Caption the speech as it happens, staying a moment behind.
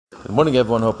Good morning,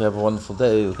 everyone. Hope you have a wonderful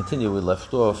day. We'll continue. We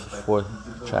left off, fourth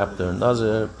chapter,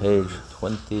 Nazir, page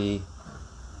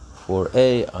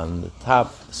 24a on the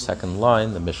top, second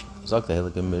line, the Mishnah. Zok the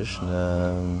Heilige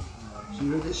Mishnah. So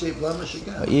you read the say blemish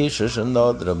again? A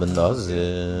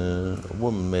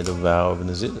woman made a vow of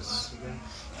Naziris.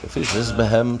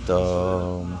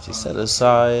 She set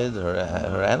aside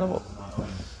her animal.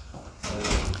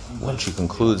 When she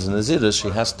concludes Naziris, she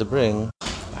has to bring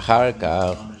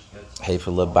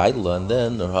and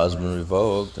then her husband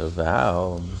revoked her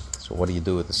vow. So what do you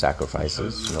do with the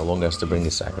sacrifices? She no longer has to bring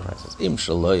the sacrifices. If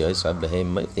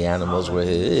the animals were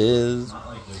his,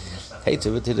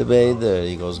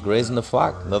 he goes graze in the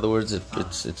flock. In other words,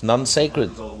 it's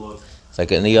non-sacred. It's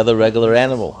like any other regular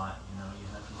animal.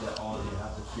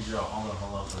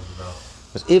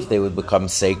 But if they would become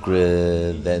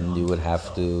sacred, then you would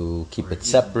have to keep it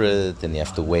separate, and you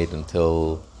have to wait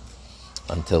until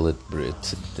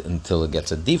it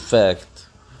gets a defect.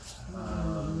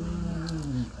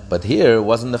 But here it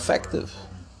wasn't effective.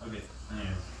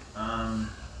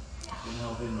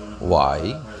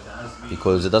 Why?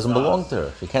 Because it doesn't belong to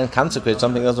her. She can't consecrate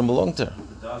something that doesn't belong to her.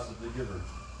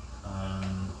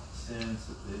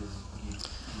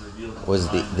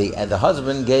 The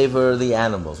husband gave her the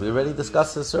animals. We already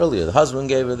discussed this earlier. The husband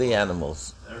gave her the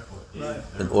animals.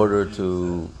 In order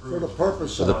to, for the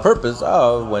purpose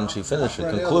of when she finishes,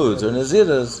 concludes her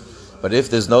naziras. But if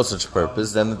there's no such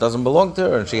purpose, then it doesn't belong to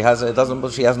her, and she has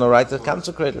no right to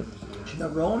consecrate it. She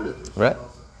never owned it, right?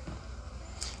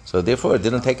 So therefore, it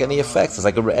didn't take any effect. It's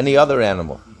like any other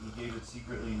animal. He gave it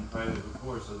secretly in private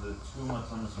before, so the 2 months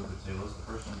on the tables, the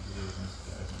first one he did was the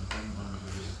second one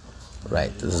was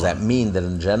right. Does that mean that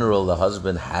in general the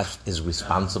husband is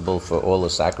responsible for all the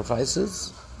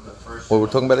sacrifices? Or we're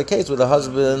talking about a case where the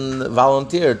husband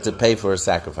volunteered to pay for her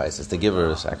sacrifices, to give her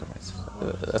a sacrifice.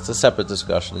 That's a separate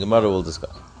discussion. The Gemara will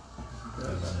discuss.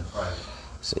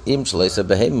 So, but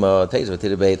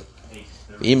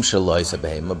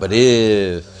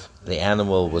if the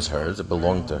animal was hers, it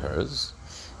belonged to hers,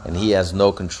 and he has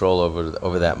no control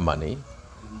over that money,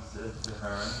 she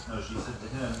said to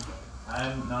him,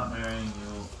 I'm not marrying you.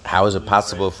 How is it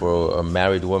possible for a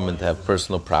married woman to have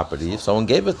personal property if someone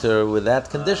gave it to her with that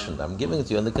condition? I'm giving it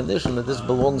to you on the condition that this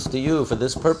belongs to you for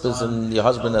this purpose, and your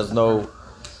husband has no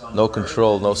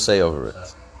control, no say over it.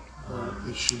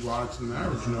 If she wanted to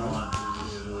marriage, no.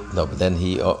 No, but then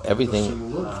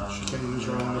everything. She can't use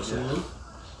her own missing.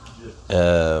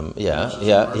 Yeah.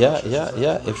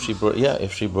 If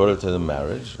she brought her to the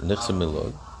marriage, nichse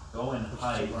milug.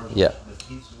 Yeah.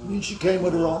 I mean, she came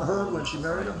with her own herd when she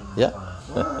married him? Yeah.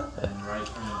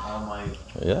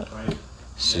 Yeah.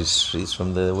 She's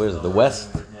from the west.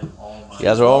 She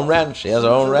has her own ranch. Her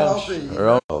own.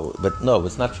 But no,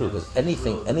 it's not true, because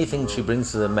anything she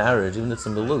brings to the marriage, even if it's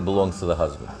in the milug, belongs to the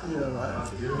husband.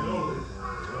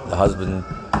 The husband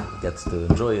gets to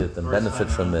enjoy it and benefit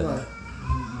from it.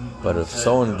 But if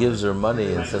someone gives her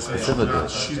money and says specifically,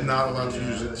 she's not allowed to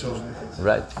use it till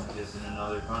right.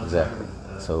 Exactly.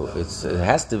 So it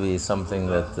has to be something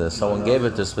that someone gave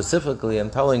it to specifically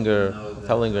and telling her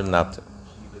not to.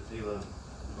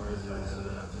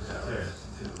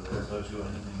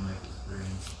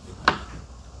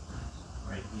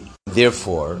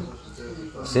 Therefore,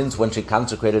 since when she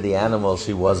consecrated the animal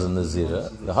she was a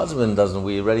Nazira, the husband doesn't.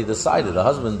 We already decided the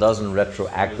husband doesn't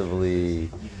retroactively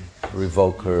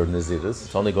revoke her Naziris.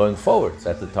 It's only going forward. So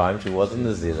at the time she was a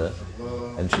Nazira,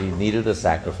 and she needed a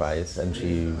sacrifice, and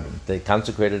they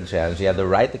consecrated and she had the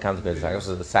right to consecrate the sacrifice.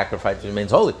 So the sacrifice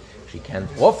remains holy. She can't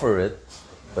offer it,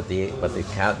 but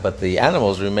the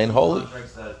animals remain holy.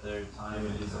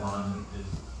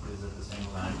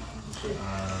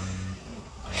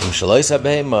 So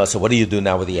what do you do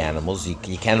now with the animals? You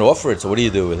can't offer it. So what do you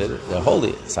do with it? They're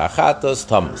holy. Sachatos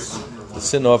Thomas. The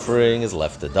sin offering is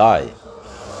left to die.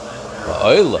 But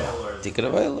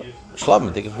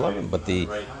the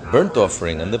burnt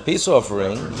offering and the peace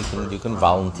offering, you can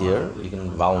volunteer. You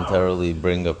can voluntarily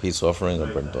bring a peace offering or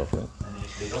burnt offering.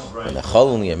 And the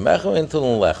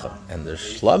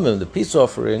shlamim, the peace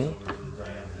offering,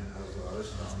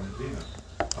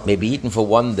 may be eaten for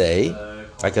one day,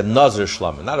 like a Nazir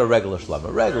shlamim, not a regular shlamim.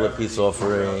 A regular peace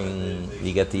offering,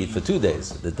 you get to eat for 2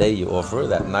 days. The day you offer,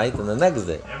 that night, and the next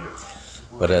day.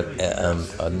 But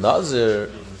a Nazir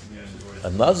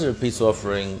peace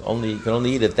offering, you can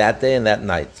only eat it that day and that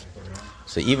night.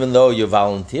 So even though you're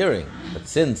volunteering, but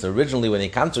since originally when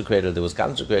you consecrated, it was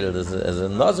consecrated as a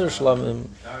Nazir shlamim,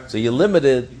 so you're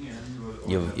limited.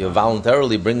 You're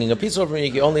voluntarily bringing a peace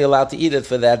offering. You're only allowed to eat it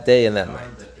for that day and that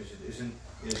night.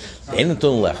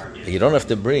 You don't have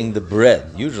to bring the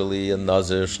bread. Usually a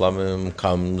Nazir Shlamim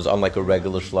comes, unlike a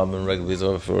regular Shlamim,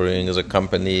 regular offering is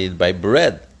accompanied by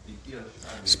bread,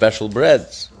 special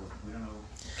breads.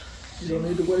 You don't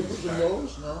need to wait for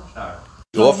those, no?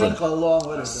 Offering, How long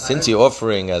would it? since you're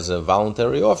offering as a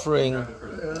voluntary offering,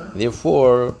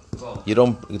 therefore you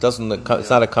don't. It's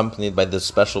not accompanied by the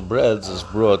special breads. It's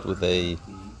brought with a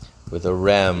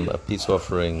ram, a peace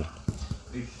offering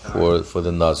for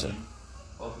the Nazir.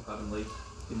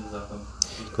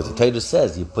 Because the Torah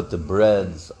says you put the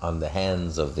breads on the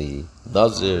hands of the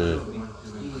Nazir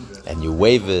and you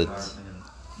wave it.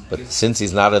 But since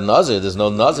he's not a Nazir, there's no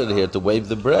Nazir here to wave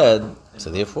the bread,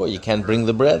 so therefore you can't bring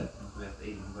the bread.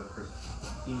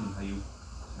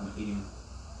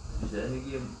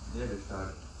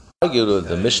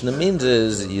 The Mishnah means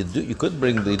is you do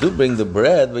bring the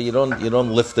bread, but you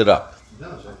don't lift it up.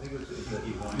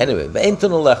 Anyway,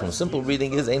 Ve'entonu lechem. Simple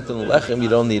reading is Eintonu lechem. You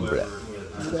don't need bread.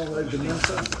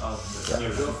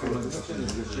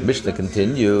 Mishnah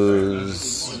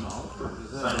continues.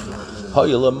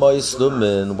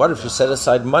 What if you set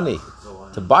aside money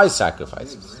to buy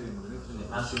sacrifices?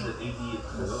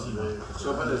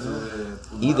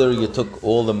 Either you took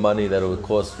all the money that it would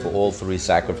cost for all three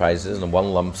sacrifices in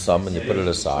one lump sum and you put it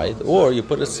aside, or you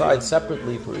put aside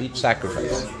separately for each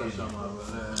sacrifice.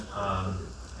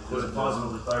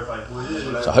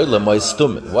 So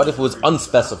what if it was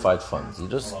unspecified funds? You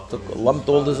just lumped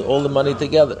all the money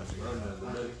together.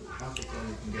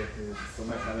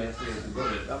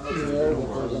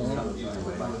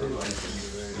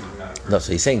 No,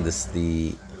 so he's saying this.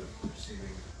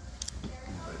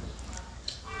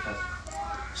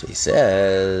 So he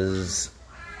says,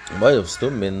 so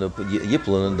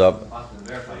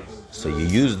you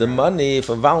use the money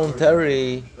for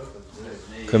voluntary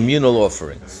communal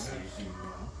offerings.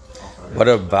 What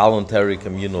are voluntary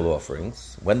communal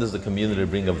offerings? When does the community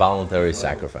bring a voluntary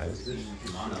sacrifice? He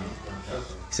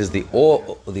says the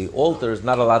altar is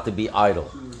not allowed to be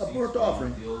idle. A burnt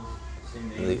offering.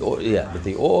 But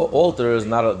the altar is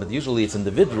not. But usually it's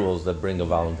individuals that bring a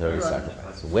voluntary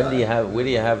sacrifice. Where do you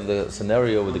have the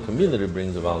scenario where the community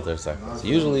brings a voluntary sacrifice?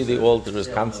 Usually the altar is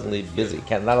constantly busy,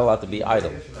 not allowed to be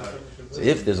idle. So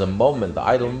if there's a moment, the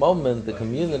idle moment, the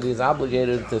community is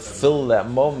obligated to fill that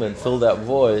moment, fill that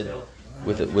void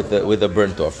with a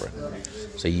burnt offering.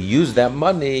 So you use that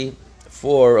money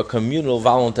for a communal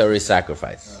voluntary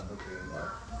sacrifice.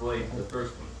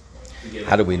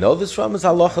 How do we know this from? It's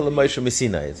halacha l'Moshe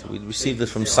Sinai. We received this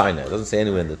from Sinai. It doesn't say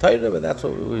anywhere in the Torah, but that's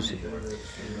what we received.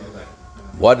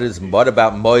 What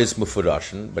about Mois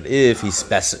Mufurashin? But if she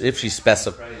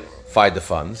specified the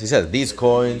funds, he says these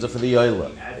coins are for the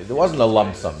Yola. There wasn't a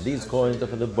lump sum. These coins are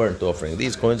for the burnt offering.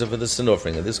 These coins are for the sin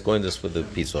offering, and this coin is for the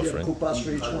peace offering. For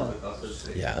each one.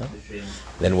 Yeah.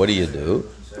 Then what do?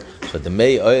 So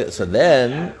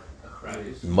then.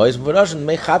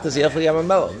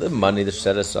 The money that's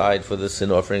set aside for the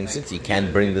sin offering, since you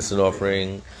can't bring the sin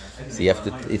offering, so you have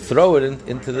to throw it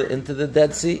into the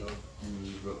Dead Sea.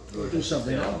 Or do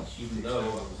something else.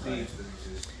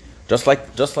 Just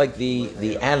like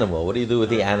the animal. What do you do with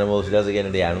the animal if it doesn't get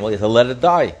into the animal? You have to let it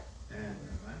die.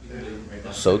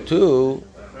 So too,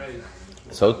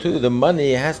 the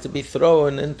money has to be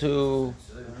thrown into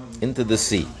the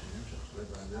sea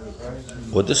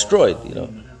or destroyed.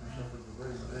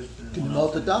 Can you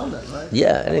melt it down then, right?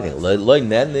 Yeah, anything.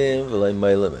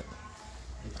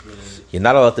 You're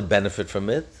not allowed to benefit from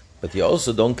it, but you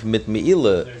also don't commit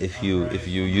me'ila if you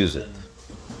use it.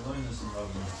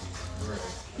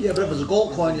 Yeah, but if it's a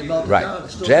gold coin, you melt it down.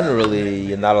 Right. Generally,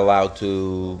 you're not allowed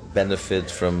to benefit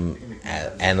from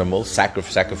animals,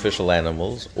 sacrificial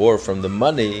animals, or from the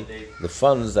money, the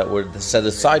funds that were set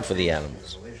aside for the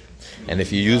animals. And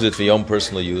if you use it for your own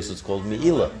personal use, it's called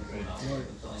me'ila.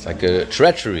 It's like a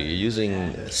treachery. You're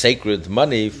using sacred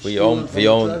money for your own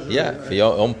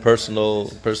personal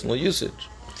usage.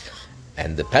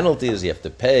 And the penalty is you have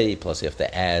to pay, plus you have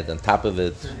to add on top of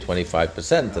it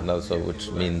 25%,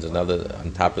 which means another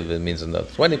on top of it means another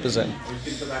 20%,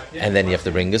 and then you have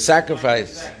to bring a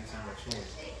sacrifice.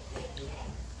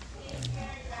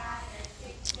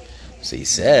 So he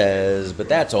says, but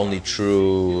that's only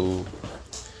true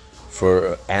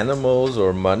for animals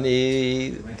or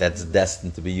money that's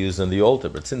destined to be used on the altar.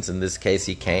 But since in this case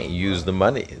he can't use the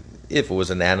money, if it was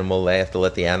an animal, you have to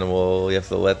let the animal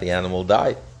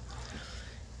die.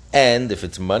 And if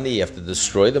it's money, you have to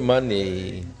destroy the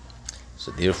money.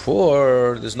 So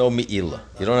therefore, there's no mi'ila.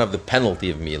 You don't have the penalty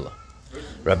of mi'ila.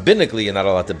 Rabbinically, you're not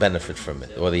allowed to benefit from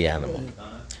it, or the animal.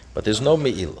 But there's no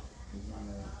mi'ila.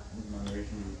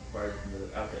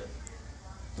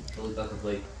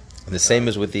 And the same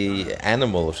is with the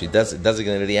animal. If she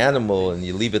designated the animal and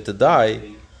you leave it to die,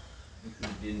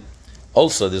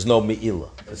 also there's no me'ilah.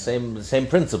 The same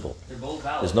principle.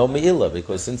 There's no me'ilah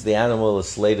because since the animal is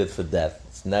slated for death,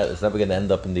 it's never going to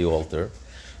end up in the altar.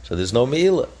 So there's no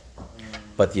me'ilah.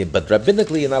 But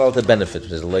rabbinically you're not allowed to benefit.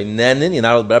 You're not rabbinically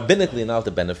you're not allowed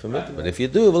to benefit from it. But if you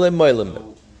do,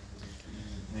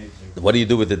 what do you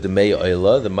do with the demei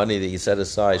oila, the money that you set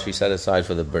aside? She set aside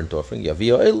for the burnt offering.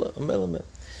 Yavi oila.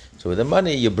 So with the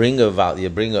money you bring a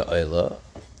oila,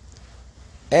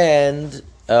 and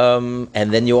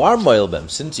then you are moil them.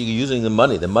 Since you're using the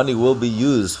money will be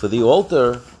used for the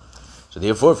altar. So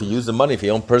therefore, if you use the money for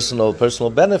your own personal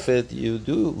benefit, you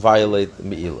do violate the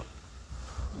me'ilah.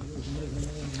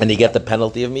 And you get the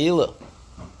penalty of me'ilah.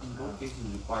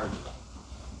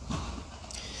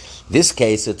 This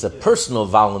case, it's a personal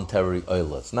voluntary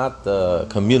oila. It's not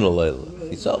communal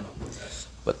oila. So,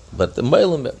 but the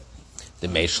moilim, the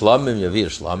mei shlamim, yavir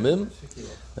shlamim,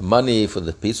 the money for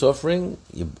the peace offering,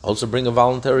 you also bring a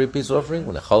voluntary peace offering.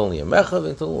 When you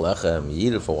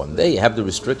eat it for one day, you have the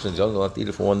restrictions. You only have to eat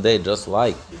it for one day, just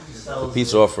like the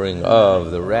peace offering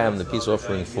of the ram, the peace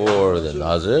offering for the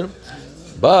Nazir.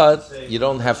 But you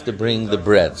don't have to bring the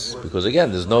breads because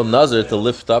again, there's no Nazir to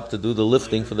lift up to do the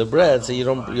lifting for the bread, so you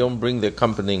don't bring the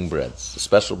accompanying breads, the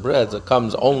special breads that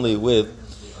comes only with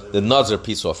the Nazir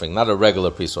peace offering, not a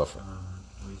regular peace offering.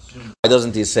 Why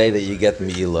doesn't he say that you get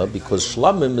me'ilah? Because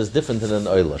shlamim is different than an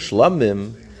oila.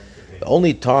 Shlamim, the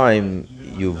only time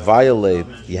you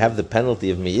have the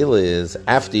penalty of me'ilah is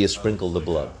after you sprinkle the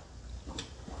blood.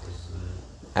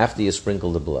 After you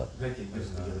sprinkle the blood.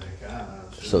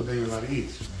 So,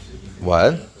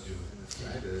 what?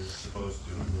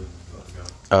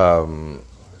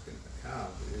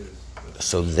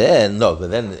 So then, no, but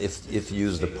then if you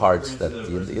use the parts that if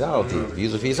you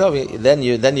use it for yourself, then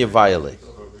you violate.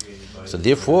 So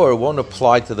therefore, it won't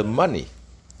apply to the money.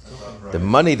 The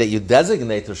money that you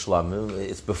designate to shlamim,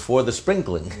 it's before the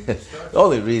sprinkling. The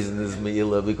only reason is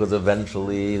me'ilah because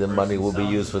eventually the money will be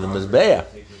used for the mizbeach.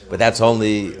 But that's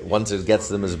only once it gets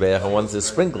to the mizbeach and once it's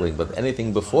sprinkling. But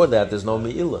anything before that, there's no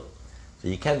me'ilah. So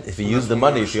you can't, if you use the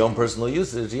money for your own personal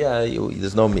usage,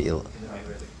 there's no me'ilah.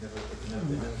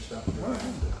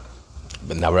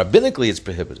 But now rabbinically it's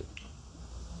prohibited.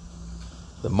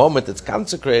 The moment it's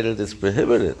consecrated, it's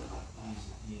prohibited.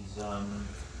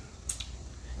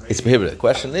 It's prohibited. The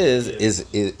question is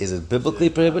it biblically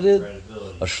prohibited?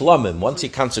 A shlamim, once you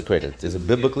consecrate it, is it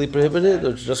biblically prohibited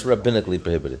or just rabbinically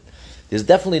prohibited? There's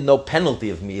definitely no penalty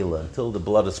of me'ilah until the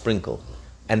blood is sprinkled.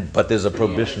 But there's a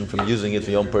prohibition from using it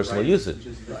for your own personal usage.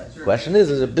 The question is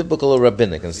it biblical or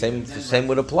rabbinic? And the same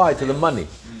would apply to the money.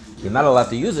 You're not allowed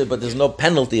to use it, but there's no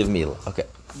penalty of me'ilah. Okay.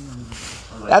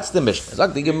 That's the Mishnah.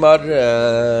 Like the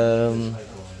Gemara,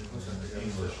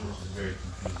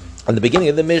 in the beginning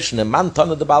of the Mishnah, man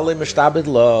tana de balei mishtabed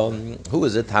lo. Who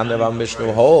is it? Tana of our Mishnah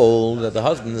who hold that the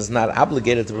husband is not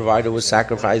obligated to provide her with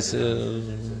sacrifices.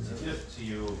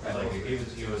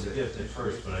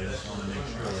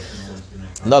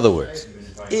 In other words,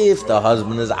 if the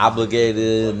husband is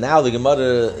obligated, now the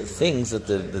Gemara thinks that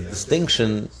the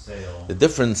distinction, the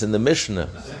difference in the Mishnah,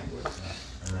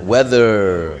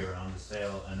 whether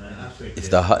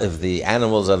if the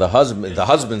animals are the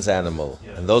husband's animal,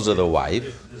 and those are the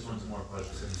wife,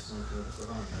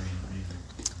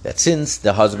 that since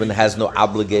the husband has no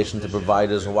obligation to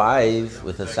provide his wife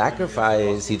with a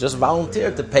sacrifice, he just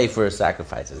volunteered to pay for her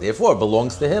sacrifices. Therefore, it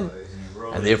belongs to him.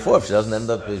 And therefore, if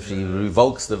she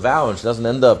revokes the vow and she doesn't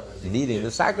end up needing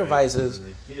the sacrifices,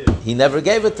 he never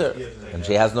gave it to her, and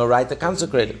she has no right to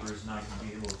consecrate it.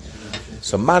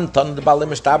 So, man tan de balei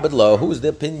mishtabed lo. Who is the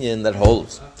opinion that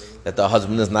holds that the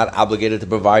husband is not obligated to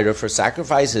provide her for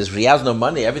sacrifices? If he has no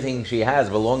money, everything she has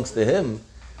belongs to him.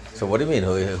 So, what do you mean?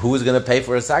 Who is going to pay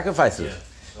for her sacrifices?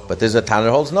 But there's a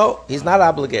Tanner holds no, he's not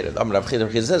obligated. Rav Chida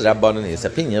says Rabbanan is the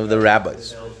opinion of the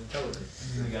rabbis.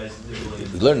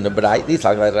 We learn the B'rai, these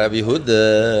talk like Rabbi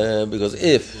Yehuda, because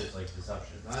if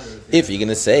you're going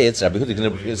to say it's Rabbi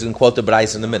Yehuda, he's going to quote the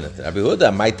B'rais in a minute. Rabbi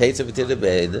Yehuda might take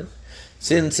it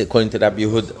since according to Rabbi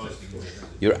Yehuda,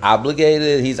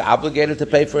 he's obligated to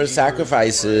pay for his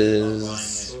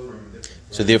sacrifices.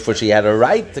 So therefore she had a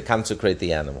right to consecrate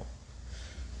the animal.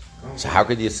 So how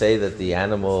could you say that the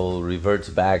animal reverts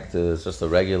back to just a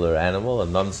regular animal, a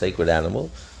non-sacred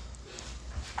animal?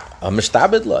 A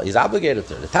mishtabed law, he's obligated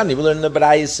to it. The Tani will learn in the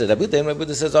B'rais. Rabbi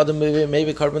says,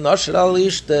 maybe korban asher al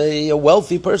ishta, a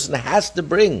wealthy person has to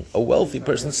bring a wealthy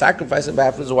person sacrifice on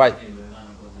behalf of his wife.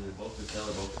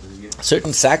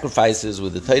 Certain sacrifices,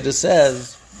 where the Torah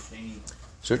says,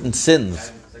 certain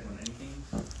sins,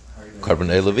 korban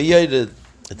eilu v'yedid,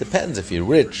 It depends if you're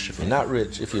rich, if you're not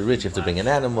rich. If you're rich, you have to bring an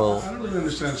animal. I don't really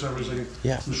understand something.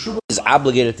 Yeah. Is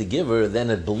obligated to give her, then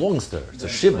it belongs to her. It's a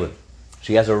shibud.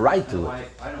 She has a right to it.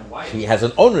 She has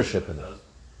an ownership in it.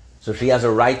 So she has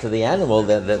a right to the animal,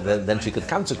 then she could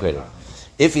consecrate it.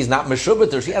 If he's not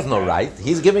meshubet, she has no right.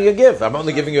 He's giving a gift. I'm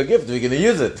only giving you a gift. We're going to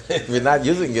use it. If you're not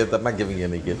using it, I'm not giving you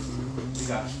any gift.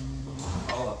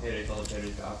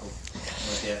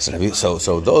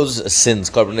 So those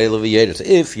sins,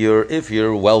 if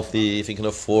you're wealthy, if you can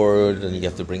afford, then you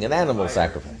have to bring an animal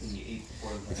sacrifice.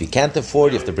 If you can't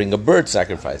afford, you have to bring a bird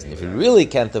sacrifice. And if you really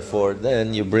can't afford,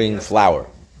 then you bring flour,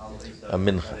 a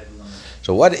mincha.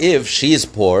 So what if she's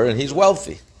poor and he's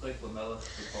wealthy?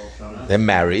 They're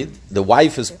married, the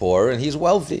wife is poor and he's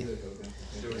wealthy.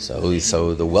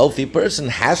 So the wealthy person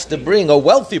has to bring a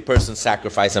wealthy person's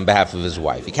sacrifice on behalf of his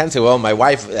wife. He can't say, well, my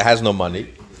wife has no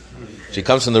money. She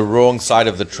comes from the wrong side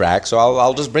of the track, so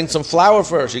I'll just bring some flour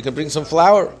for her. She can bring some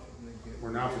flour.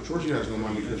 Well, now for sure she has no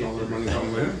money because all her money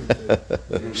comes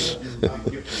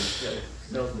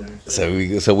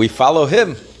in. So we follow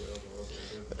him.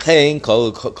 And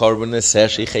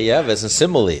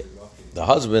similarly, the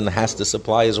husband has to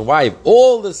supply his wife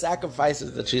all the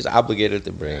sacrifices that she's obligated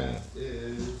to bring.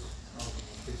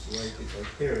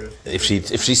 If she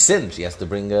sins, she has to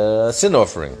bring a sin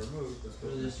offering.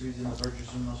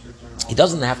 He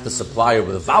doesn't have to supply her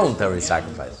with a voluntary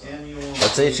sacrifice.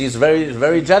 Let's say she's very,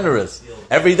 very generous.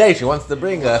 Every day she wants to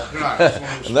bring a...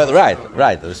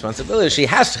 right. The responsibility, she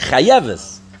has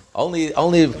chayeves. Only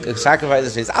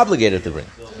sacrifices she's obligated to bring.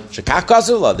 Shekach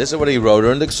kasula. This is what he wrote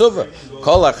her in the Ksuva.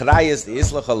 Kol achrayis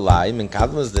islach alayim in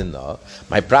kadmas dinah.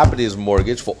 My property is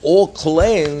mortgaged for all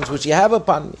claims which you have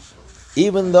upon me,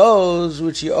 even those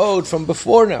which you owed from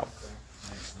before now.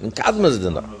 In kadmas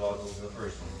dinah.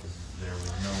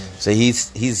 So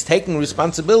he's taking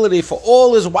responsibility for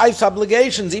all his wife's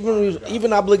obligations,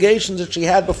 even obligations that she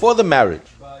had before the marriage,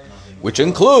 which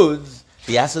includes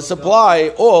he has to supply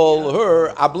all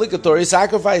her obligatory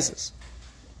sacrifices.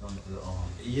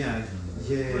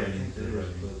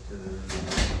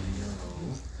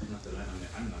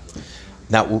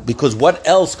 Now, because what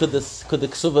else could the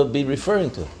ksuva be referring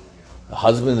to? The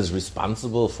husband is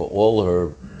responsible for all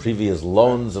her previous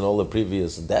loans and all the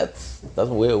previous debts.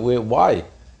 Why?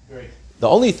 The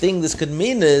only thing this could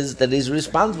mean is that he's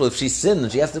responsible. If she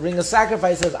sins, she has to bring a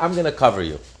sacrifice. Says, "I'm going to cover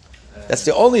you." That's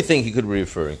the only thing he could be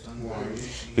referring to.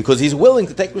 Because he's willing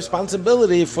to take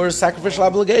responsibility for his sacrificial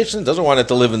obligation. Doesn't want it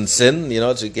to live in sin.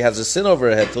 So he has a sin over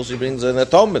her head till she brings an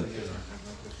atonement.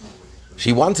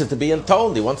 She wants it to be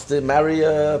atoned. He wants to marry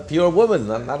a pure woman,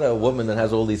 not a woman that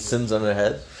has all these sins on her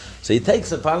head. So he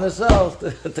takes it upon himself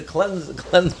to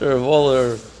cleanse her of all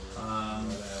her.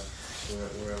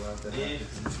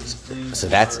 So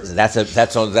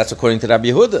that's according to Rabbi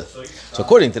Yehuda. So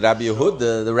according to Rabbi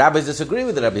Yehuda, the rabbis disagree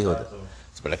with Rabbi Yehuda.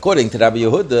 But according to Rabbi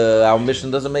Yehuda, our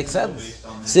mission doesn't make sense.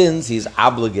 Since he's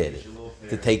obligated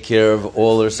to take care of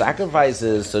all her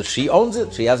sacrifices, so she owns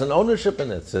it. She has an ownership in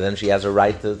it. So then she has a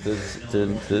right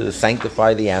to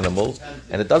sanctify the animals,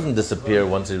 and it doesn't disappear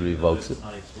once he revokes it.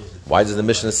 Why does the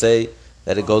Mishnah say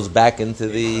that it goes back into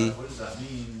the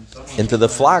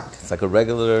flock? It's like a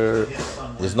regular.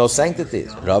 There's no sanctity.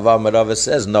 Rava Marava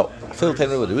says no.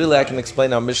 Really, I can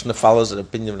explain how Mishnah follows the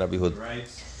opinion of Rabbi Yehuda.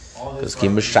 Because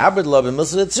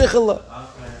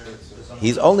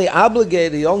he's only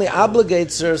obligated. He only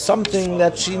obligates her something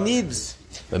that she needs.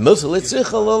 But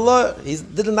he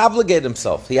didn't obligate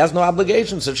himself. He has no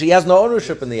obligation, so she has no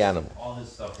ownership in the animal. All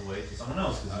his stuff away to someone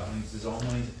else because it means his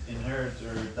only inherit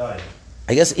or die.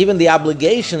 I guess even the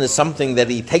obligation is something that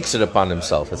he takes it upon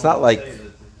himself. It's not like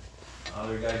the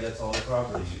other guy gets all the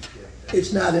property.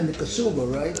 It's not in the kasuba,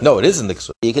 right? no, it isn't the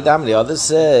ksuba. The others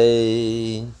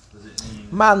say.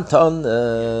 Manton,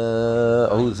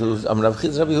 who's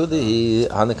Rabbi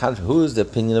Yehuda? Who's the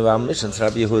opinion of our mission? It's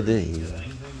Rabbi Yehuda.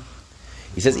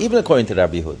 He says, even according to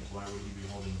Rabbi Yehuda. Why would he be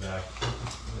holding back?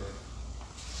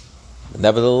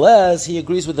 Nevertheless, he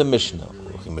agrees with the Mishnah.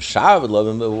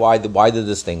 Why the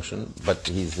distinction? But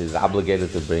he's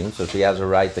obligated to bring, so she has a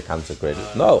right to consecrate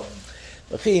it. No.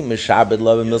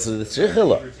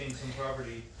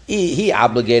 He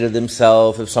obligated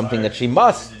himself of something that she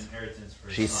must.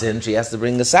 She sinned, she has to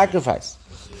bring the sacrifice.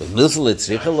 But he's still leaving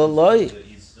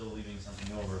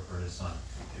something over for his son.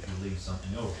 If he leaves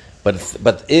something over.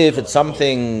 But if it's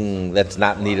something that's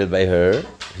not needed by her,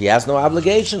 he has no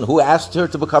obligation. Who asked her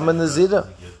to become a Nazir? To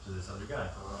this other guy.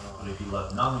 But if he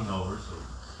left nothing over, so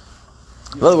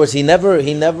in other words, he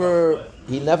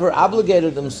never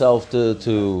obligated himself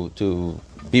to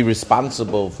be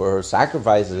responsible for her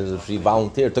sacrifices if she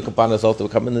volunteered, took upon herself to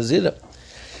become a Nazir.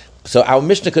 So our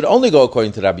Mishnah could only go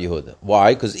according to Rabbi Yehuda.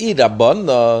 Why? Because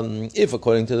if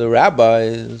according to the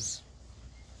rabbis,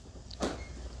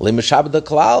 Limeshabda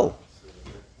Klal,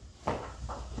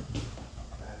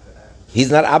 he's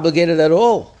not obligated at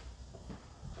all.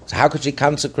 So how could she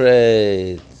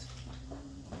consecrate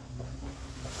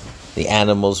the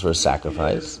animals for a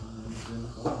sacrifice?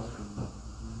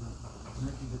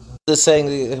 He's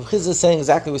saying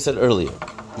exactly what we said earlier.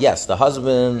 Yes, the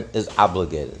husband is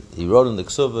obligated. He wrote in the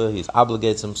Ksuva, he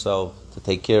obligates himself to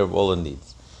take care of all her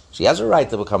needs. She has a right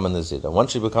to become a Nazira.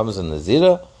 Once she becomes a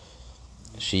Nazira,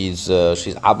 she's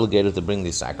obligated to bring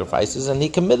these sacrifices, and he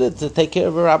committed to take care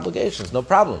of her obligations, no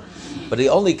problem. But he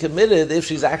only committed if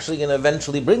she's actually going to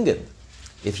eventually bring it.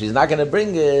 If she's not going to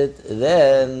bring it,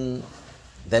 then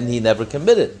he never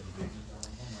committed.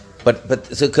 But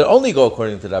so it could only go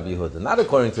according to Rabbi Yehuda, not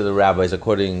according to the rabbis,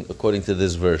 according to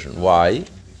this version. Why?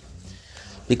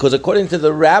 Because according to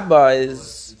the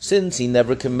rabbis, since he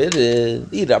never committed,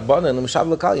 he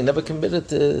never committed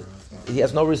to, he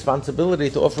has no responsibility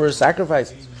to offer his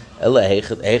sacrifices. So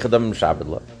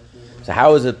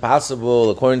how is it possible,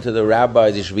 according to the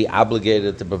rabbis, he should be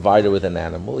obligated to provide her with an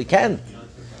animal? He can't.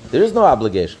 There is no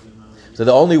obligation. So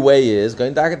the only way is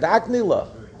going to Aknila.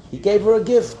 He gave her a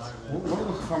gift. What do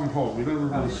the Chacham hold? We never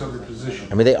really said the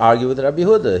position. I mean, they argue with Rabbi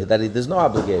Yehuda that there's no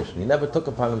obligation. He never took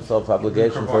upon himself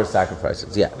obligation for her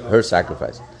sacrifices. Yeah, her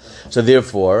sacrifice. So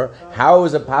therefore, how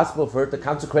is it possible for her to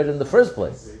consecrate it in the first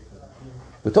place?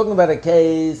 We're talking about a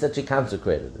case that she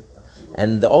consecrated it.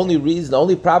 And the only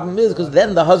problem is because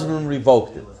then the husband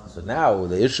revoked it. So now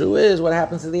the issue is what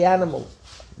happens to the animal.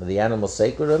 Are the animals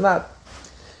sacred or not?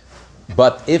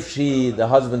 But if the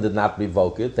husband did not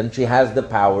revoke it, then she has the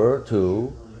power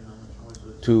to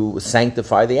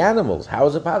sanctify the animals. How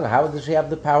is it possible? How does she have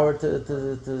the power to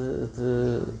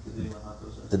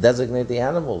designate the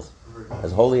animals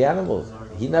as holy animals?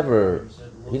 He never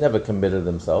committed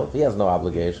himself. He has no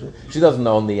obligation. She doesn't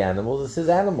own the animals. It's his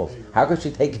animals. How could she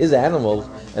take his animals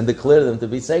and declare them to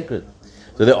be sacred?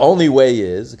 So the only way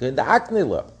is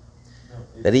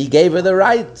that he gave her the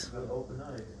right.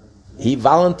 He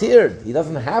volunteered. He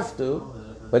doesn't have to,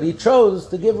 but he chose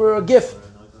to give her a gift.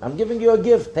 I'm giving you a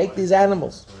gift. Take these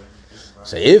animals.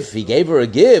 So if he gave her a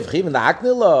gift, even the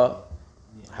Aknila,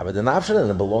 have it an option and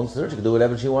it belongs to her. She can do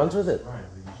whatever she wants with it.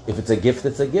 If it's a gift,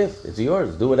 it's a gift. It's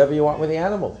yours. Do whatever you want with the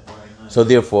animal. So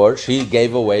therefore, she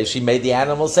made the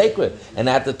animal sacred. And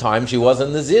at the time, she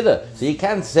wasn't Nazira. So you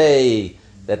can't say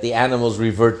that the animals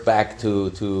revert back to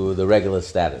the regular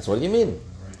status. What do you mean?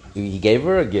 He gave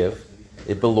her a gift.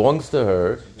 It belongs to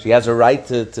her. She has a right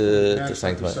to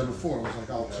sanctify. Like said before, it was like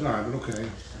al-Tanai, but okay.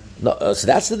 No, so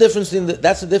that's the difference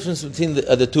between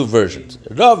the two versions.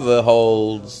 Rava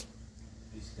holds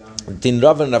between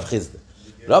Rava and Rav Chisda.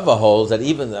 Rava holds that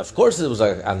even, of course, it was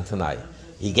on Tanai.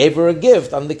 He gave her a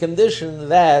gift on the condition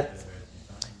that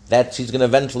she's going to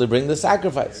eventually bring the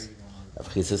sacrifice. Rav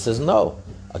Chisda says no.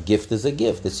 A gift is a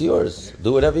gift. It's yours.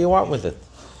 Do whatever you want with it.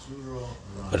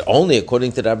 But only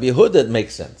according to Rabbi Yehuda it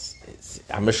makes sense.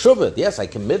 I'm a shuvah. Yes, I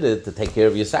committed to take care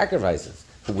of your sacrifices.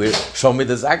 Show me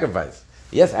the sacrifice.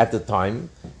 Yes, at the time,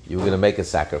 you were going to make a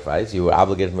sacrifice. You were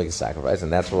obligated to make a sacrifice,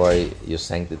 and that's why your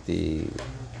sanctity,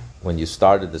 when you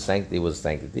started the sanctity, was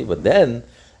sanctity. But then,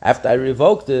 after I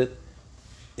revoked it,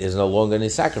 there's no longer any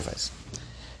sacrifice.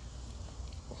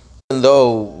 Even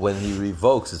though when he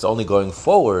revokes, it's only going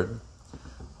forward,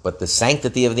 but the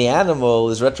sanctity of the animal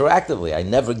is retroactively. I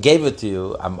never gave it to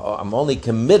you. I'm only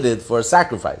committed for a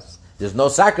sacrifice. There's no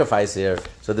sacrifice here,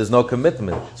 so there's no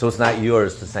commitment. So it's not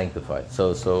yours to sanctify.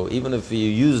 So even if you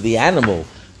use the animal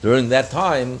during that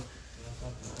time,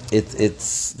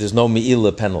 there's no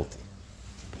me'ila penalty.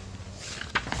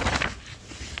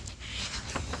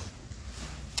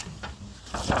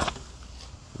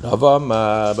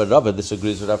 But Rava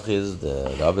disagrees with Rav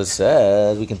Chisda. Rava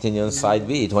says, we continue on side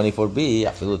B, 24b,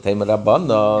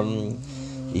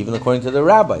 even according to the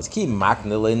rabbis.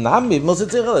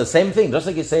 Same thing, just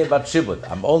like you say about Shibud.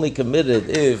 I'm only committed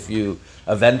if you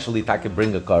eventually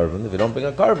bring a carbon. If you don't bring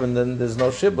a carbon, then there's no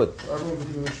Shibud.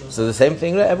 So the same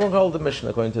thing, everyone called the Mishnah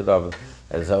according to Rava.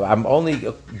 And so I'm only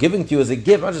giving to you as a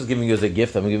gift. I'm not just giving you as a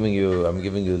gift. I'm giving you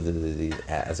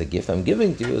as a gift. I'm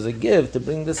giving to you as a gift to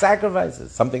bring the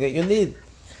sacrifices, something that you need.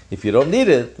 If you don't need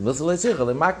it, I'm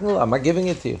not giving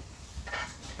it to you.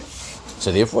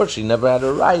 So therefore, she never had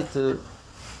a right to.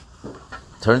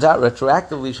 Turns out,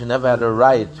 retroactively, she never had a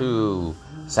right to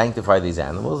sanctify these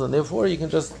animals, and therefore, you can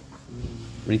just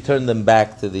return them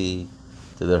back to the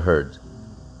herd.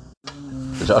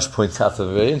 Josh points out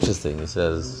something very interesting. He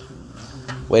says,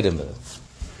 wait a minute.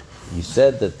 You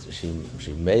said that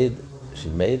she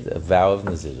made a vow of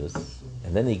Nazirus,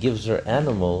 and then he gives her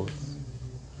animals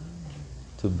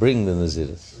to bring the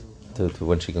Naziris. To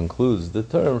when she concludes the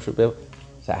term, she'll be able,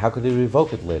 so how could he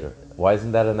revoke it later? Why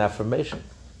isn't that an affirmation?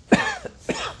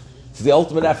 It's the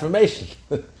ultimate affirmation.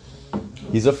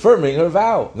 He's affirming her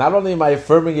vow. Not only am I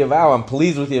affirming your vow, I'm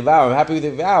pleased with your vow, I'm happy with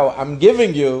your vow, I'm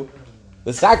giving you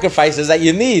the sacrifices that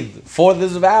you need for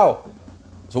this vow.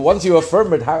 So once you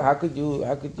affirm it, how could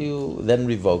you then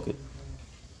revoke it?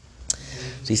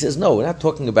 So he says, no, we're not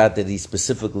talking about that he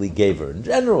specifically gave her. In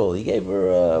general, he gave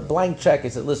her a blank check. He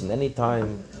said, listen,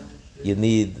 anytime you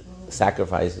need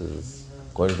sacrifices,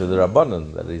 according to the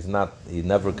Rabbanan, that he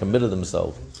never committed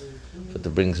himself to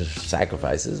bring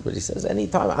sacrifices, but he says,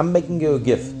 anytime, I'm making you a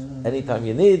gift. Anytime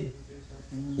you need,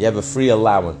 you have a free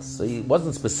allowance. So he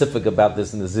wasn't specific about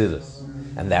this Naziris.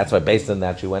 And that's why, based on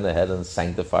that, she went ahead and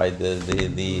sanctified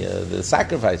the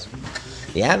sacrifice,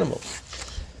 the animal.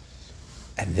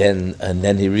 And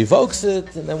then he revokes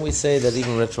it, and then we say that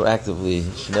even retroactively,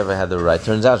 she never had the right.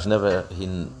 Turns out he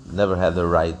never had the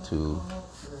right to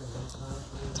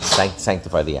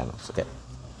sanctify the animals. Okay.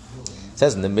 It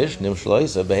says in the Mishnah, if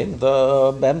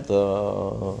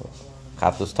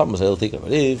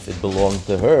it belonged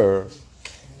to her,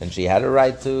 and she had a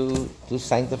right to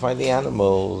sanctify the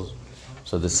animals,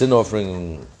 so the sin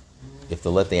offering, you have to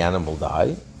let the animal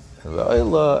die, and the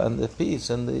oila and the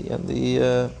peace and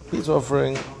the peace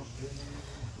offering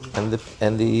and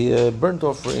the burnt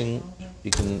offering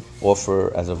you can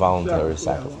offer as a voluntary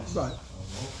sacrifice. Right.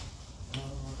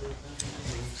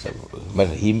 So,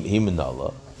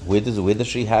 where does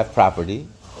she have property?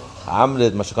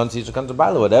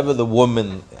 Whatever the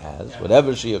woman has,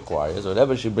 whatever she acquires,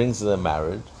 whatever she brings to the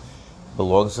marriage,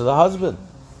 belongs to the husband.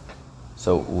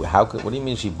 So what do you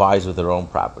mean she buys with her own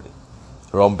property,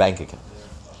 her own bank account?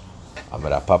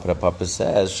 Papa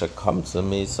says,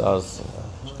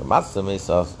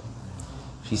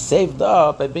 she saved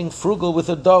up by being frugal with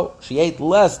her dough. She ate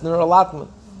less than her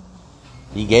allotment.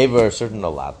 He gave her a certain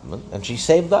allotment, and she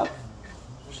saved up.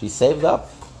 She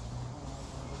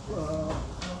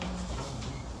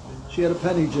had a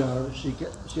penny jar. She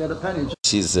had a penny jar.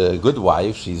 She's a good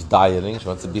wife. She's dieting. She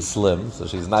wants to be slim, so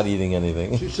she's not eating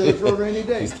anything. She saved for a rainy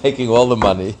day. She's taking all the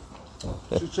money.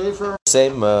 She saved for.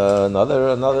 Same.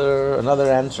 Another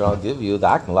answer I'll give you.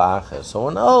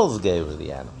 Someone else gave her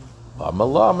the animal.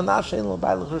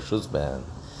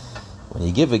 When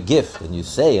you give a gift and you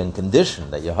say on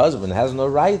condition that your husband has no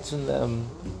rights in them,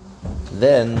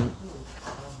 then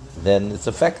it's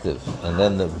effective, and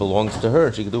then it belongs to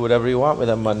her. She can do whatever you want with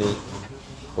that money,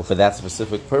 or for that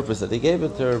specific purpose that he gave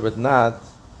it to her, but not.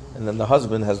 And then the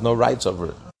husband has no rights over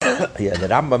it. Yeah, the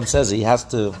Rambam says he has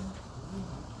to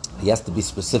be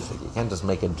specific. You can't just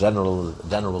make a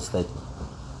general statement.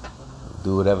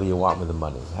 Do whatever you want with the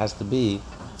money. It has to be,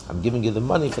 I'm giving you the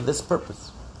money for this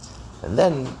purpose. And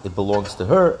then it belongs to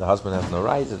her, the husband has no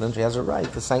rights, and then she has a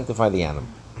right to sanctify the animal.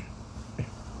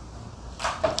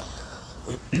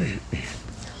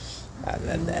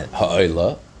 And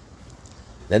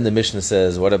then the Mishnah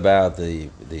says, what about the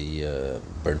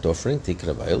burnt offering,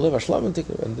 tikra ba'ila, v'ashlam and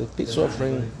tikra, and the peace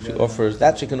offering, she offers,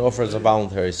 that she can offer as a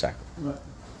voluntary sacrifice.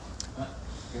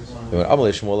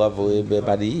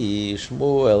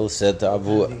 Shmuel said to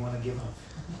Avu,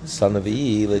 son of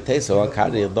Eli,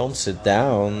 don't sit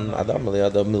down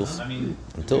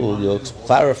until you'll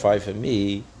clarify for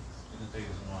me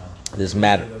this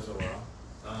matter.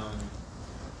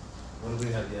 What did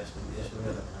we have yesterday? We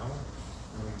had an hour?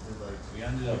 We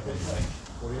ended up with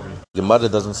 40 minutes. The mother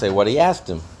doesn't say what he asked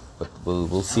him, but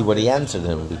we'll see what he answered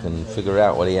him. We can figure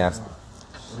out what he asked him.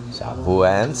 So Abu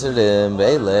answered him,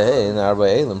 4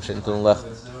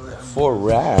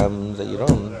 rams that you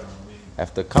don't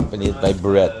have to accompany it by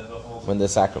bread when they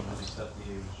sacrifice.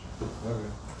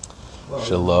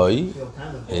 Shaloi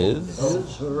is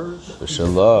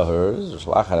Shaloi hers,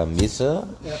 Shlach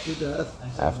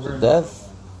after death,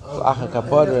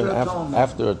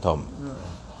 after atonement.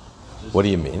 What do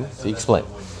you mean? So he explained.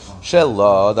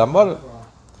 Shaloi damar,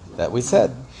 that we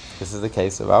said. This is the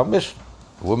case of our mission.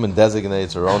 The woman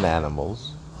designates her own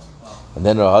animals, and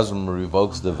then her husband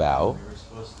revokes the vow.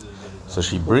 So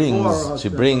she brings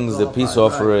the peace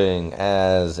offering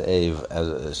as a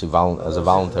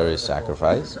voluntary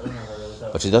sacrifice,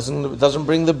 but she doesn't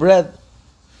bring the bread.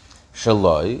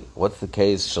 Shaloi, what's the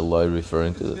case? Shaloi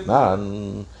referring to the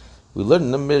man. We learned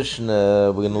in the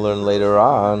Mishnah. We're going to learn later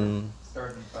on.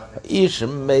 A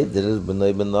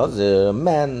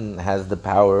man has the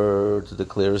power to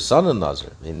declare his son a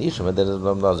Nazir.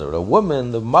 A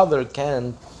woman, the mother,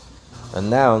 can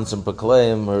announce and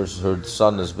proclaim her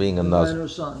son as being a Nazir. Her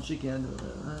son, she can't do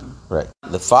that. Right.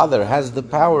 The father has the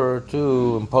power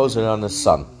to impose it on his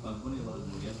son.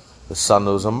 The son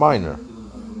was a minor.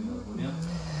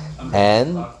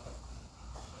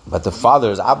 But the father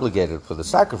is obligated for the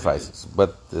sacrifices,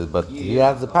 but he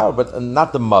has the power, but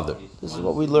not the mother. This is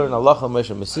what we learn. Allah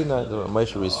Moshe Messina, that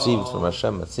Moshe received from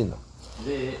Hashem Messina.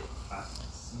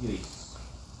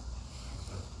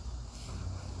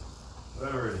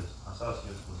 Whatever it is.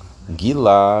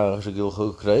 Gila,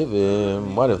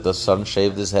 what if the son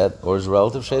shaved his head, or his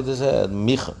relative shaved his head?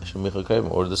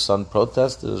 Or the son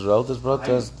protested, his relatives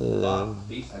protested.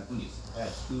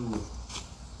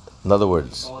 In other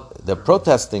words, they're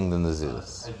protesting the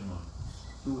Naziris.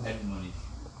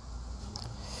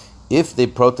 If they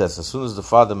protest as soon as the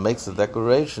father makes the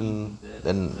declaration,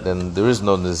 then there is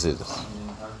no Naziris.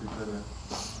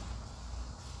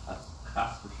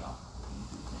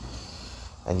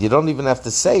 And you don't even have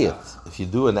to say it. If you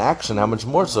do an action, how much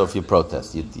more so if you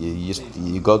protest?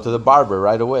 You go to the barber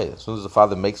right away. As soon as the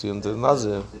father makes you into the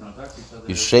Nazir,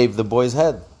 you shave the boy's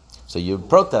head. So you're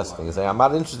protesting. You say, I'm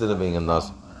not interested in being a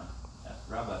Nazir.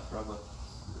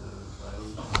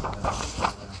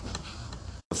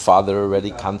 The father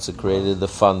already consecrated the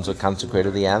funds or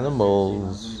consecrated the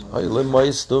animals.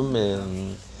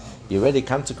 You already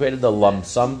consecrated the lump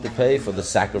sum to pay for the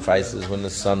sacrifices when the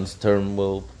son's term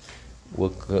will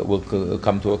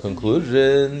come to a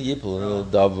conclusion. They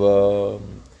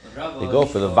go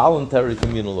for the voluntary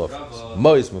communal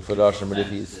offerings. But if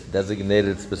he's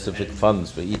designated specific funds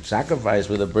for each sacrifice,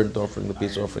 with a burnt offering, the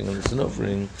peace offering, and the sin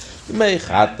offering,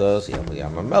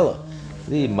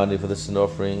 the money for the sin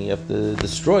offering you have to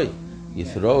destroy. You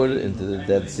throw it into the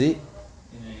Dead Sea.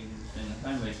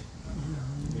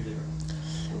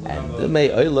 And the money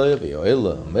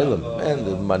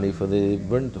for the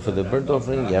burnt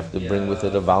offering, you have to bring with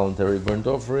it a voluntary burnt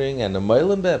offering and a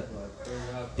meilim bem.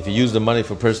 If you use the money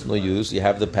for personal use, you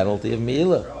have the penalty of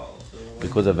meila,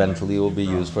 because eventually it will be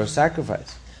used for a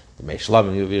sacrifice. The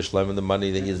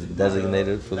money that is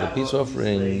designated for the peace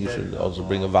offering, you should also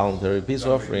bring a voluntary peace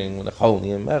offering and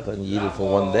you eat it for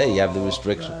one day. You have the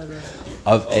restriction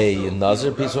of a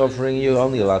Nazir peace offering. You're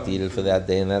only allowed to eat it for that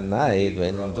day and that night.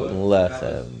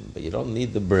 But you don't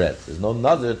need the bread. There's no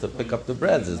Nazir to pick up the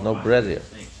bread. There's no bread here.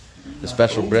 The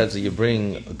special breads that you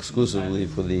bring exclusively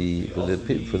for the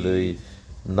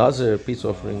Nazir peace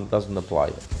offering doesn't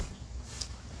apply.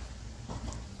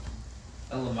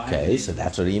 Okay, so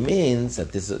that's what he means.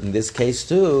 That in this case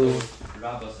too.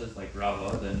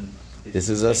 This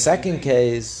is a second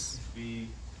case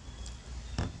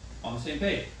on the same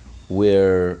page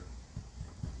where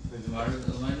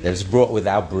it's brought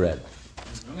without bread.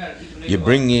 You're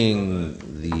bringing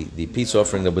the peace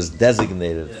offering that was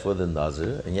designated for the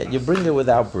Nazir, and yet you bring it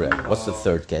without bread. What's the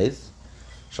third case?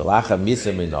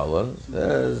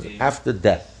 After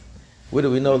death. Where do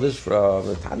we know this from?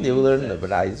 The Tanya we learn the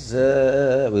Braise.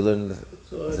 We learn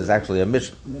this is actually a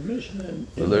mission. The mission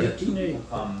We learn. it'd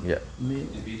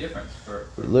be different.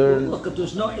 We learn. Look,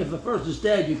 if a person's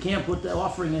dead, you can't put the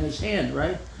offering in his hand,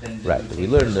 right? Right. We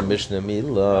learn the Mishnah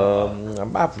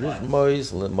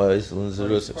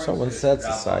if someone sets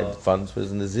aside funds for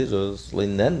his Nazirus,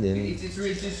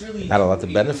 not allowed to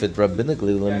benefit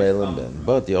rabbinically,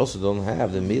 but they also don't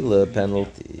have the Mila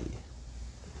penalty.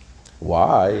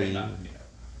 Why?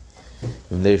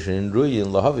 Since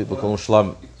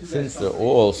they're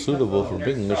all suitable for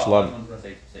bringing a shlam,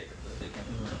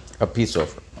 a peace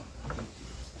offering.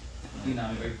 In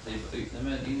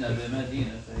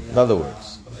other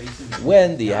words,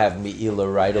 when do you have Me'ila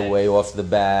right away off the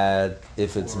bat?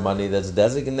 If it's money that's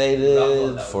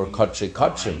designated for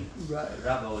kachim,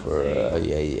 for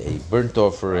a burnt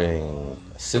offering,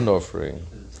 a sin offering.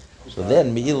 So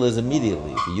then Me'ila is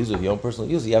immediately. If you use it for your own personal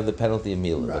use, you have the penalty of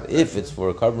Me'ila. But if it's for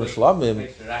a carbon shlamim,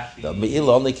 the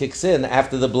Me'ila only kicks in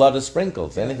after the blood is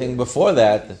sprinkled. Anything before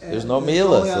that, there's no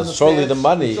Me'ila. So surely the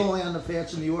money. It's only on the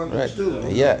fats and the organs too.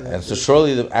 Yeah, and so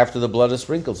surely after the blood is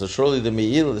sprinkled, so surely the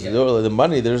Me'ila, the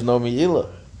money, there's no Me'ila.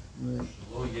 Right.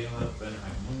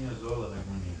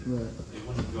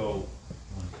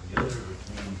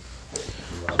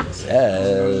 It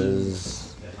says.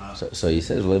 So he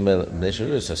says,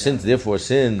 so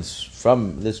since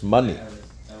from this money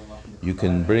you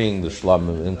can bring the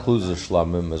shlamim, includes the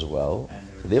shlamim as well,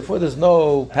 so therefore there's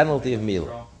no penalty of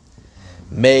meal.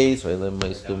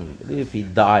 If he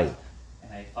died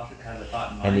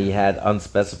and he had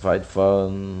unspecified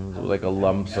funds, like a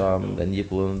lump sum, then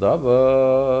Yipul and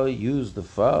Dava use the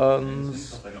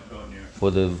funds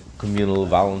for the communal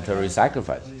voluntary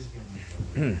sacrifice.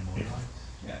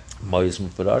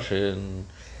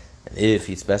 If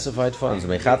he specified funds,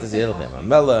 the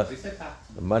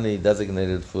money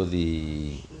designated for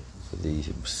the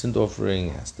sin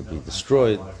offering has to be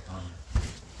destroyed.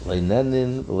 You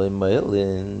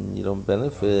don't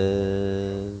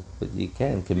benefit, but you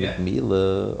can commit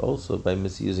Mila also by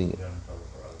misusing it.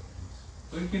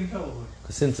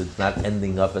 Because since it's not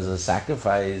ending up as a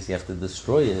sacrifice, you have to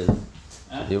destroy it.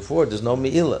 Therefore, there's no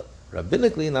Me'ila.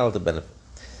 Rabbinically, you're not allowed to benefit.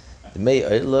 The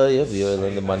Me'ila, you have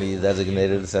the money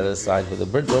designated set aside for the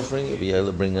burnt offering. If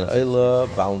you bring an Eila,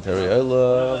 voluntary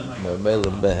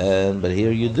Eila, but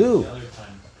here you do.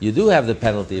 You do have the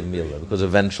penalty of Mila, because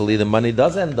eventually the money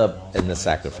does end up in the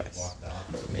sacrifice.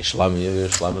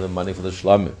 The money for the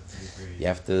shlamim. You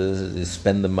have to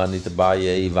spend the money to buy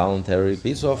a voluntary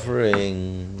peace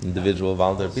offering, individual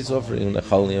voluntary peace offering.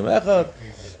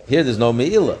 Here there's no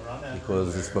Me'ila,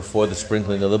 because it's before the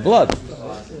sprinkling of the blood.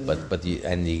 But you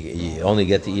only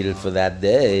get to eat it for that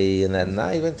day, and then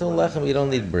now you went to lechem, you don't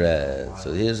need bread.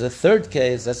 So here's a third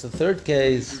case. That's the third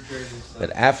case that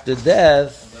after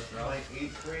death.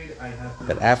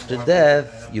 But after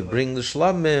death, you bring the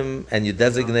shlamim, and you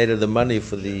designated the money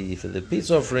for the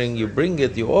peace offering. You bring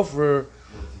it, you offer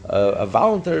a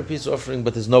voluntary peace offering,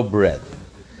 but there's no bread.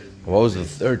 What was the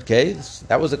third case?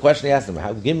 That was the question he asked him.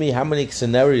 Give me how many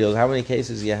scenarios, how many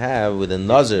cases you have with a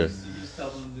Nazir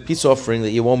peace offering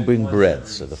that you won't bring bread.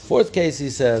 So the fourth case he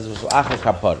says was Acha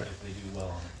Kapara.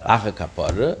 Acha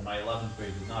Kapara.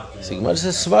 So Gemara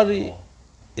says Svari.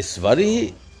 Is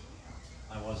Svari?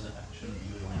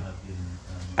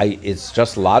 It's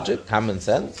just logic, common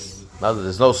sense. Now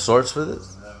there's no source for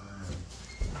this.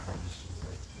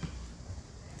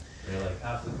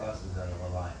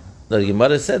 No, the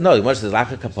Gemara said no. The Gemara says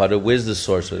Acha Kapara. Where's the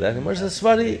source for that? The Gemara says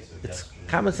Svari. It's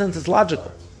common sense. It's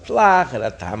logical. Just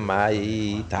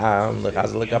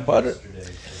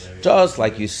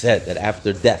like you said that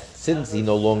after death, since he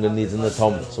no longer needs an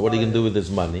atonement, so what are you going to do with this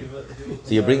money?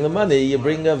 So you bring the money, you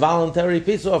bring a voluntary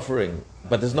peace offering,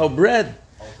 but there's no bread.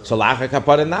 So lacha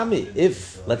kapara nami.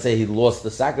 If let's say he lost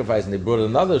the sacrifice and they brought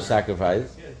another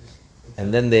sacrifice,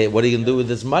 and then what are you going to do with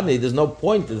this money? There's no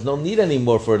point. There's no need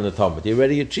anymore for an atonement. You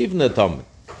already achieved an atonement.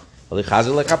 So what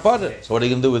are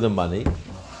you going to do with the money?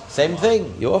 Same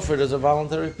thing. You offer it as a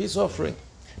voluntary peace offering,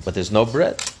 but there's no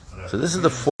bread. So this is the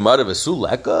format of a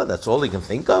suleka. That's all you can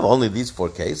think of. Only these four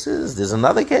cases. There's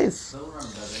another case.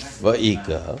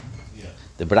 Va'ika.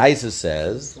 The Braisa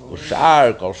says,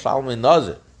 "Ushar kol shalmi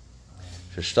nazir,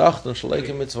 sheshtachten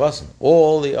shleikim mitzvasim."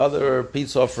 All the other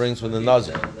peace offerings from the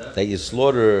nazir that you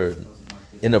slaughtered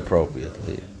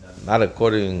inappropriately, not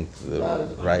according to the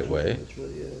right way.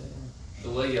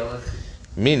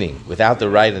 Meaning, without the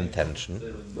right intention,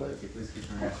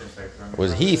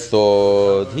 was he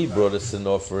thought he brought a sin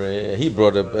offering, he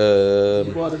brought an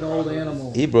old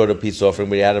animal. He brought a peace offering,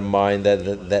 but he had in mind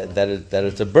that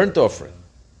it's a burnt offering.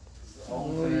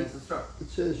 It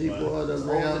says he brought a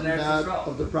ram not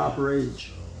of the proper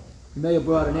age. He may have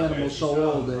brought an animal so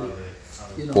old that,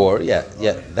 Or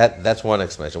that's one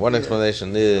explanation. One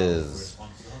explanation is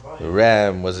the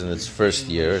ram was in its first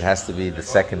year; it has to be the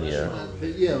second year.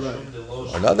 Yeah, right.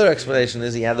 Another explanation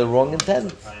is he had the wrong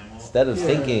intent. Instead of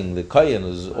thinking the kohen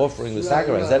was offering the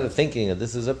sacrifice, instead of thinking that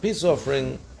this is a peace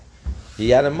offering,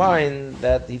 he had in mind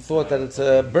that he thought that it's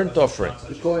a burnt offering.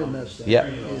 The kohen messed up. Yeah.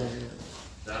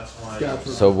 That's why.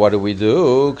 So what do we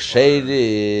do?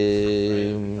 Kshedim.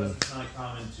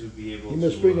 He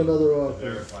must bring another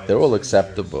offering. They're all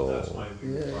acceptable.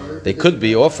 Yeah. They could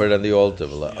be offered on the altar,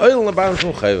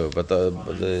 but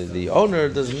the owner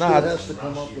does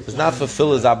not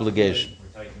fulfill his obligation.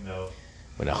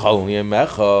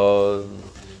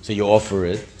 So you offer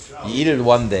it, you eat it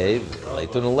one day,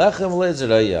 but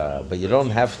you don't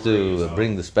have to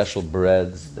bring the special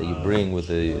breads that you bring with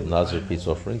the Nazir peace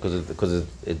offering, because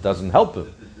it doesn't help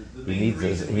him. He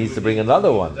needs to bring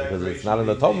another one, because it's not an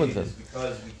atonement for him.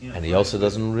 And he also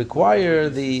doesn't require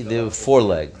the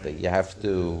foreleg that you have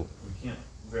to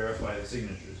verify the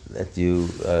signatures. That you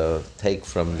take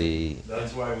from the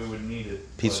That's why we would need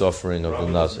it. Peace offering of the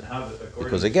Nazir.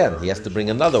 Because again, he has to bring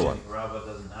another one.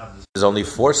 There's only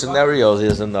 4 scenarios,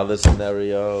 here's another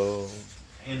scenario.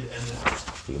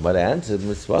 You might answer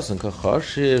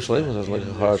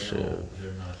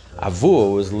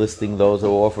Avu was listing those who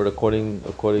were offered according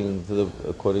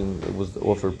it was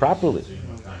offered properly.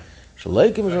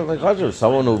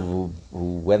 Someone who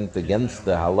went against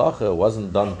the halacha,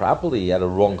 wasn't done properly, he had a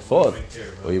wrong thought,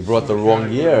 or he brought the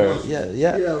wrong year.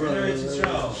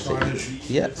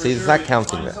 See, it's not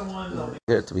counting that.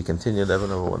 Here to be continued. Have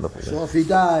a wonderful day. So if he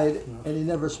died and he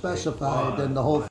never specified, then the whole